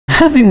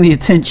Having the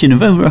attention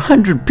of over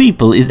 100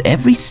 people is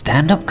every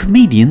stand-up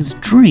comedian's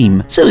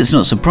dream, so it's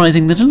not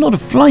surprising that a lot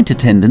of flight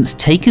attendants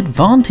take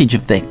advantage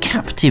of their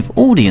captive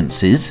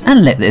audiences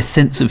and let their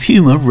sense of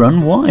humour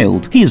run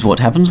wild. Here's what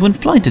happens when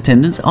flight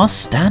attendants are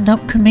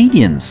stand-up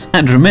comedians.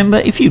 And remember,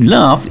 if you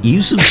laugh,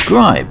 you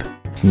subscribe.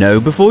 Know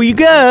before you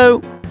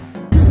go!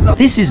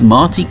 This is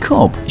Marty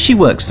Cobb. She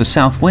works for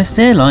Southwest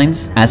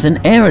Airlines as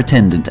an air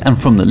attendant, and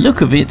from the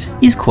look of it,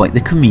 is quite the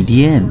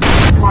comedienne.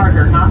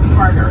 Smarter, not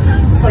harder.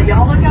 So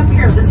y'all look up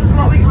here. This is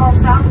what we call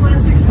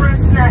Southwest Express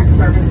snack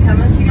service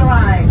coming to your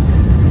line.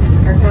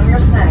 Here come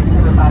your snacks,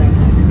 everybody.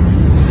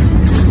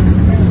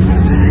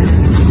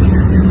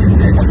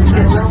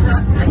 Get a little bit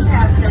of the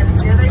captain.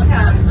 Here they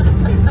come.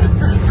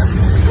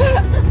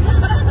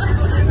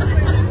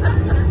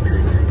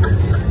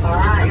 All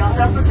right, y'all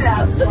help us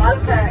out. Slide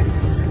it back.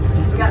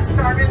 We got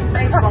starving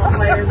baseball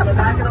players in the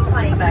back of the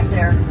plane back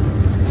there.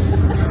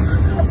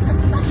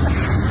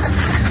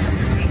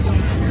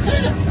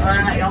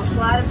 Alright, y'all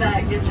slide it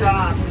back. Good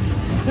job.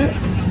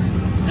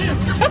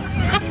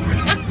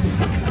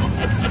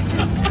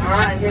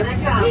 Alright, here they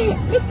come.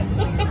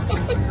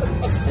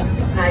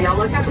 Now y'all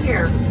look up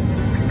here.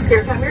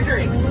 Here come your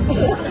drinks.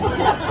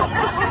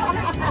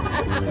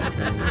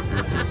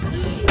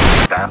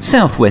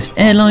 Southwest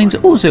Airlines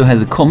also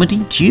has a comedy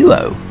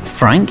duo,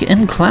 Frank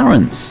and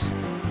Clarence.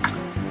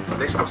 Are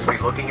they supposed to be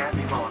looking at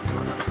me while I'm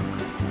doing it?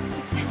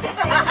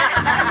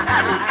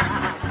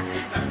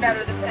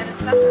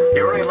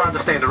 You're only allowed to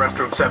stay in the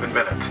restroom 7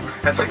 minutes.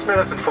 At 6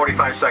 minutes and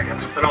 45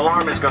 seconds, an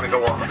alarm is going to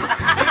go off. The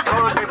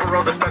toilet paper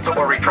roll dispenser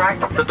will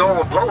retract, the door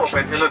will blow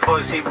open, and the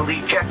toilet seat will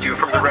eject you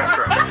from the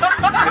restroom.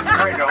 It's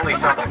great, only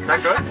something. Is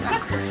that good?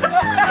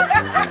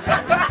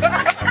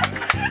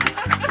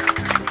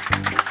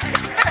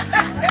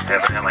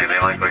 Evidently, they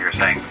like what you're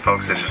saying.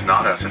 Folks, this is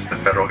not us, it's the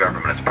federal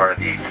government. It's part of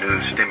the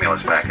new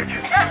stimulus package.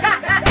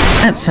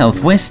 At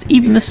Southwest,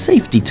 even the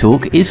safety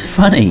talk is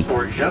funny.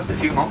 For just a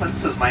few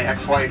moments, as my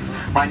ex-wife,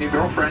 my new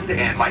girlfriend,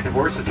 and my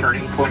divorce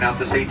attorney point out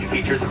the safety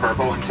features of our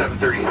Boeing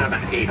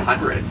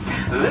 737-800.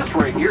 This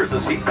right here is a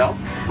seatbelt.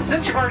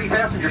 Since you've already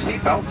fastened your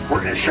seatbelt,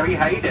 we're going to show you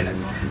how you did it.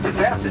 To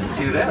fasten,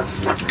 do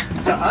this.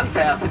 To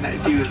unfasten,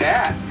 do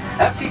that.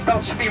 That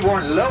seatbelt should be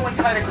worn low and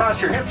tight across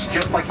your hips,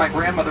 just like my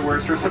grandmother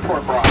wears her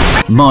support bra.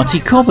 Marty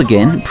Cobb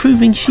again,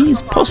 proving she is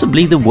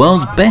possibly the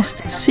world's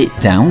best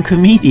sit-down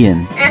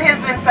comedian. It has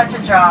been such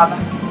a job.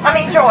 I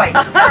mean, joy.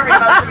 Serving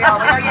most of y'all.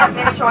 We know you have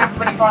many choices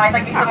when you fly.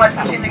 Thank you so much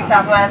for choosing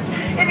Southwest.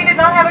 If you did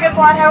not have a good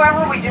flight,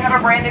 however, we do have a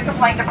brand new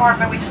complaint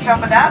department we just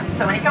opened up.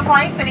 So any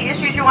complaints, any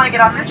issues you want to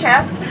get off your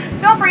chest,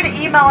 feel free to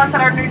email us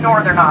at our new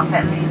Northern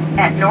office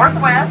at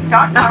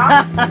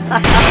northwest.com.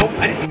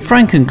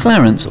 Frank and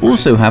Clarence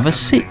also have a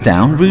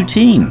sit-down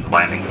routine.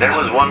 Landing. There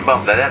was one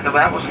bump. That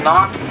was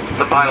not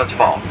the pilot's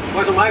fault. It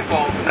wasn't my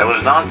fault. That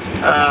was not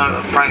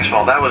Frank's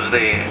fault. That was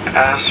the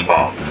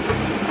asphalt.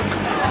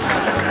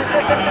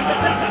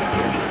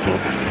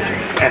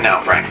 And now,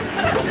 Frank.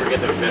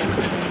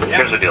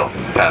 Here's the deal,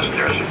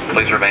 passengers.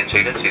 Please remain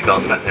seated.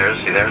 Seatbelts bent.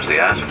 There's the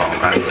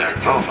asphalt right there.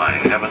 Oh my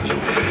heavens!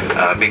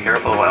 Be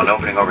careful when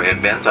opening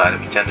overhead bins.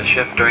 Items tend to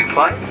shift during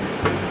flight.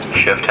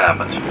 Shift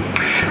happens.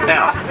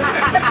 Now.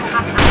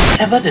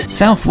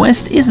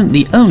 Southwest isn't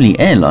the only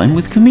airline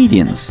with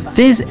comedians.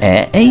 There's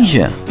Air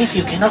Asia. If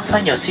you cannot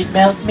find your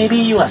seatbelt, maybe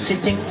you are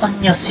sitting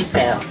on your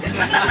seatbelt.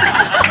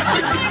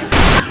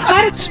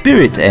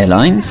 Spirit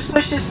Airlines.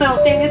 Push this little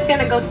thing, it's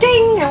gonna go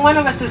ding, and one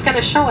of us is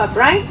gonna show up,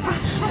 right?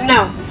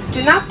 No,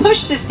 do not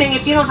push this thing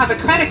if you don't have a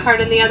credit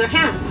card in the other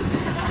hand.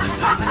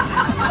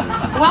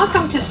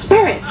 Welcome to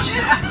Spirit.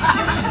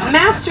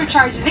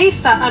 MasterCard,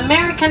 Visa,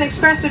 American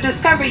Express, or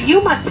Discovery,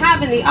 you must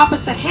have in the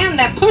opposite hand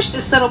that push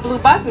this little blue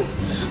button.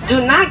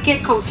 Do not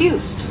get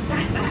confused.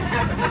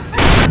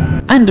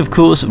 And of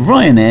course,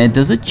 Ryanair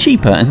does a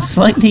cheaper and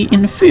slightly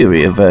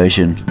inferior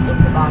version. If the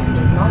body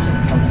does not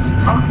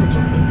inflate,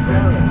 oxygen is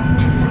flowing.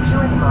 To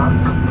secure the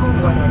mask, pull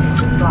one end of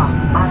the strap.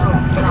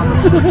 Adults,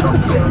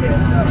 families, children,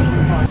 please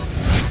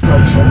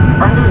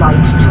under light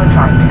to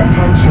attract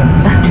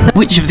attention.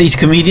 Which of these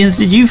comedians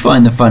did you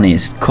find the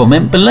funniest?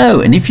 Comment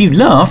below, and if you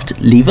laughed,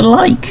 leave a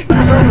like.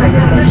 Further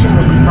information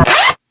will be